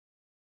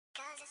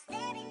You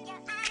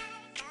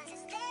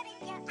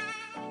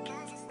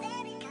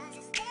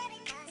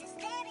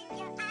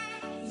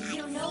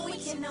know we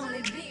can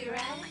only be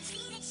right.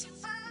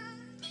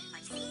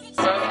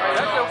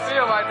 That's your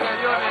feel right there.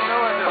 You don't even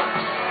know it though.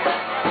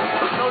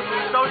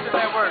 Social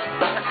network.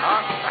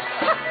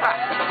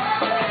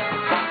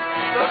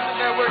 Social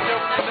network,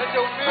 that's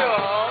your feel,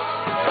 huh?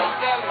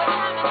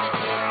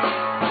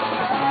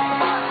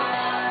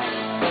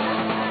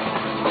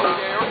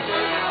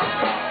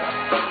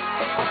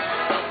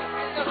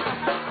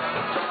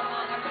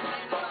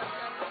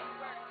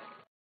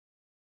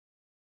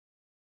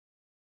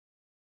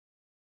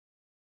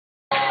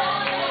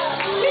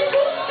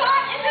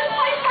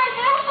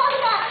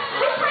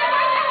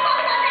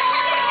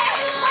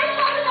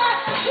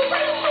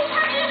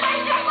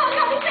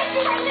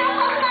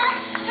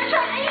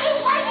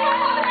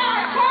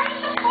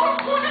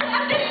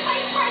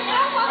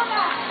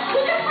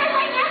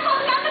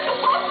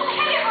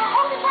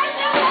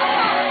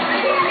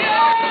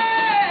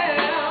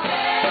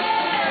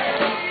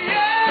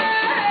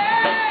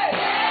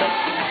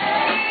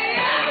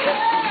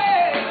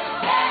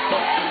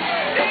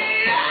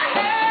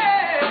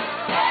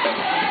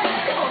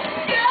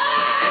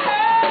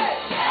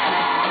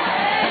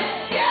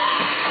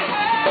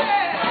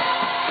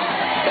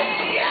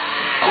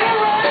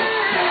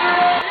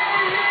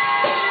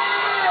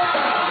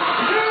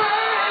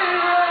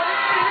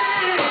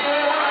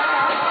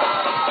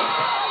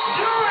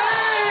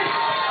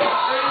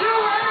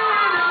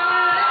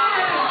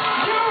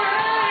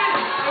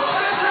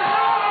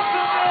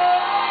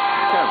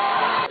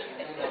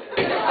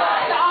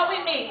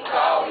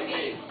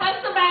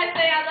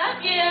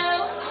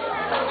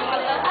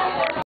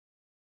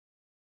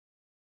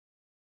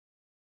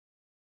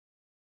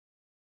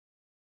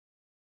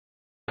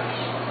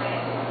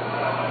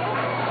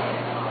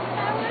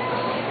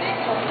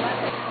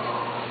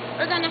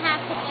 We're gonna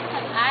have to get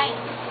some ice.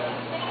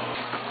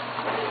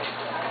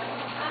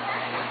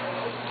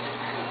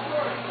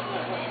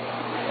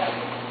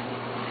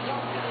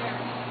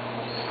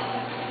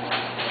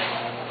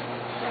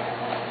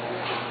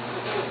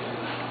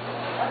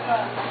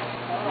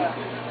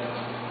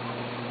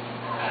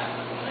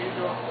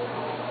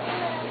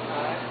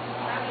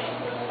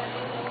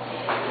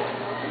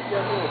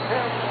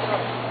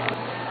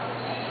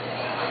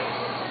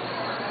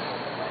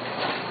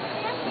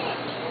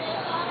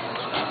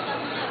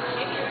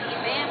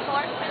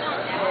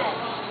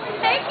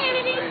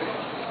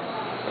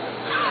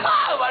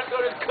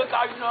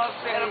 Cookout, you know what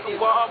I'm saying? Up the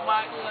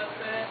Walmart, you know what I'm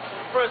saying?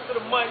 First to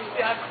the money,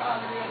 see how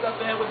time it is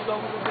up there. What's going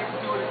to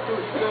do it, you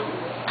feel me?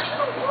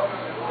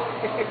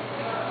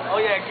 Oh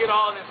yeah, get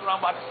all this what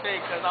I'm about to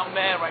say, because I'm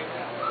mad right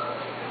now.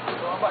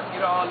 So I'm about to get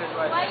all this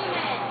right now. Why you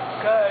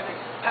mad? Because the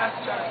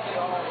pastor trying to say,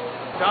 oh,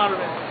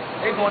 Donovan,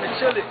 they going to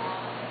chill it.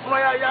 I'm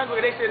like, y'all go,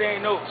 they said they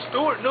ain't know.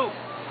 Stewart knew.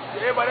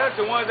 Everybody else,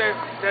 the ones that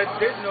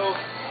didn't know,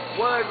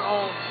 was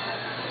on.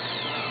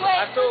 Wait,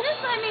 so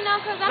just let me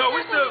know, because I'm no,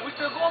 we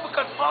still going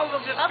because all of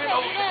them just okay, spin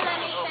over. you didn't let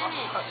me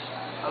finish.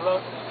 Hello?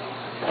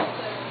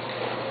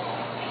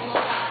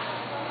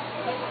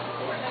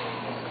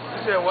 You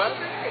said what?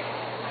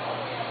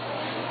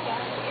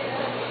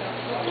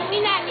 Do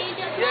we not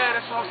need this? Yeah,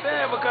 that's what I'm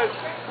saying, because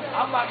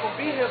I'm not going to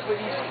be here for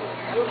Easter.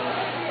 You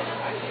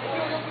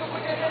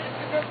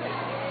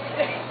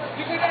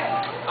do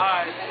that?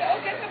 Alright.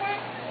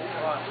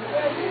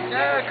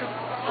 Yeah, because...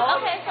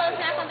 Okay, so it's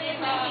not going to be as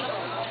many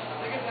people.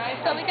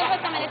 So we can put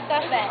some of this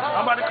stuff back.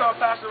 I'm about to call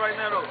Pastor right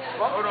now, though.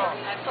 Hold on.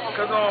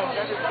 Because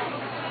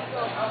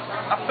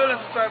I feel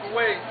some type of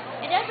way.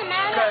 It doesn't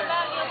matter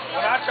about your feelings.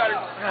 When I try to,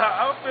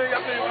 I feel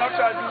when I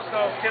try to do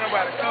something, can't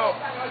nobody come.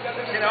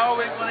 And I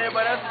always want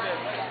everybody else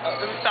to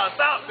let me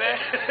stop, man.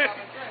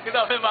 Because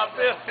I'm in my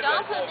feelings.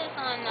 Don't put this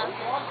on nothing.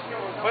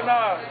 But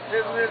nah,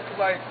 it's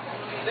like,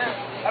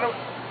 I don't,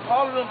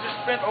 all of them just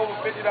spent over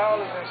 $50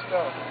 and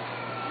stuff.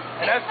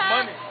 And that's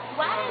money.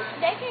 Why?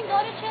 They can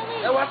go to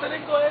Chili's. That's why I said they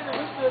can go ahead and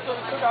we still go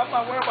to cookout. I'm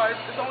not worried about it.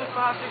 It's only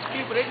 5-6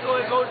 people. They can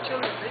go ahead and go to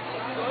Chili's. They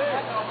can go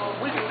ahead.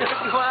 We can still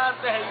do our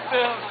thing. You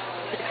feel me?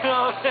 You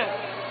know what I'm saying?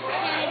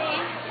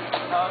 Kennedy.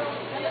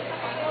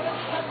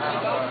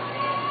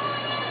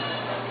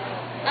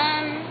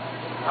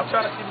 I'm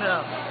trying to see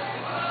now.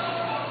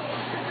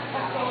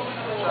 That's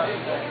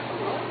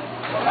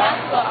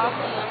so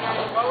awesome.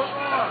 What's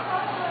wrong?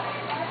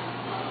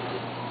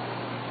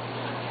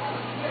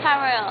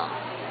 Tyrell.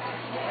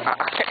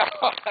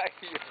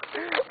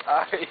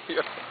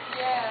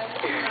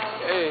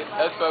 Hey,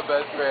 that's my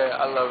best friend.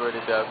 I love her to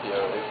death,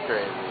 yo. It's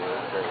crazy.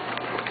 It's crazy.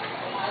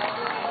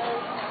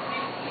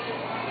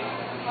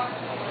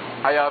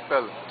 How y'all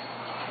feeling?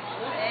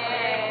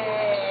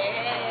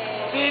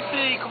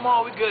 Hey. Come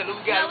on, we good.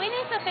 No, we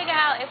need to figure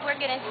out if we're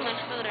getting too much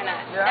food or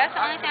not. Yeah, that's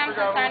the only thing I'm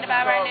concerned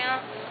about right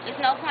now. There's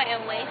no point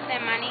in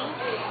wasting money.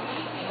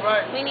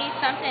 Right. We need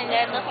something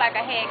that looks like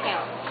a head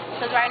count.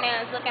 Because right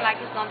now it's looking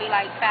like it's going to be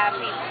like 5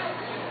 people.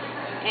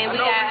 And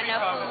we got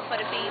enough food for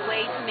to feed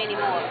way too many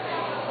more.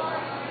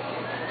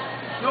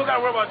 You don't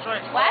gotta worry about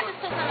drinks. Well, I just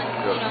took some,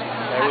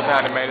 Hey, what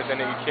time they made us that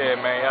nigga kid,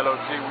 man?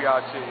 LOG, we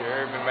out here, you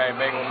heard me, man?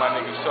 Making with my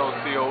nigga Show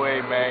COA,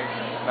 man.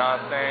 Know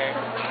what I'm saying?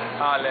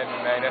 Holla at me,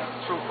 man. That's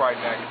the truth right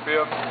now, you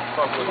feel me?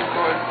 Fuck with me.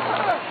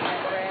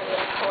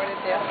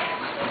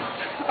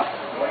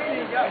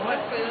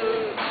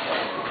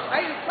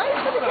 Why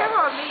you put the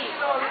camera on me?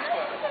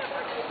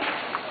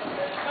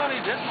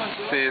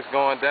 See, it's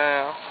going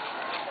down.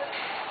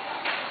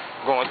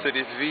 Going to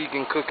this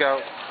vegan cookout.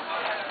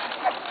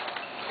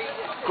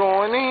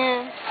 Going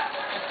in.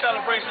 It's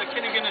celebration of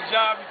Kenny getting a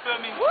job, you feel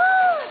me? Woo!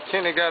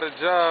 Kenny got a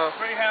job.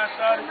 Greyhound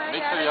started.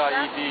 Make sure y'all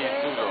eat these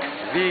too, though.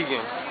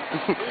 Vegan.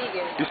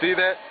 Vegan. You see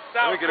that?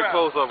 Let me get a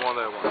close up on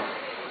that one.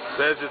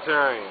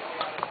 Vegetarian.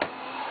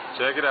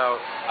 Check it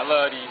out. I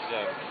love these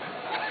things.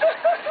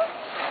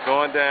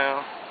 Going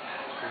down.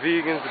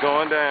 Vegans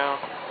going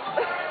down.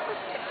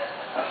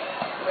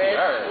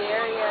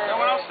 That's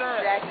what I'm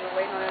saying. Exactly.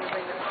 We're waiting on them to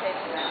bring the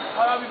potato down.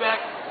 I'll be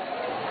back.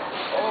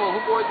 Oh,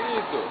 who bought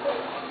these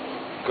though?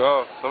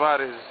 Go.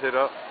 Somebody just hit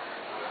up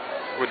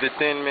with the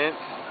Thin Mints.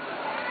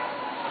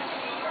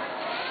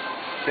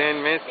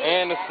 Thin Mints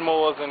and the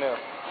s'mores in there.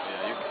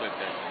 Yeah, you can put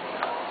that in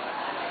there.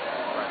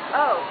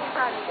 Oh, you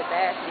probably need the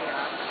basket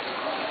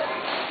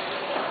on.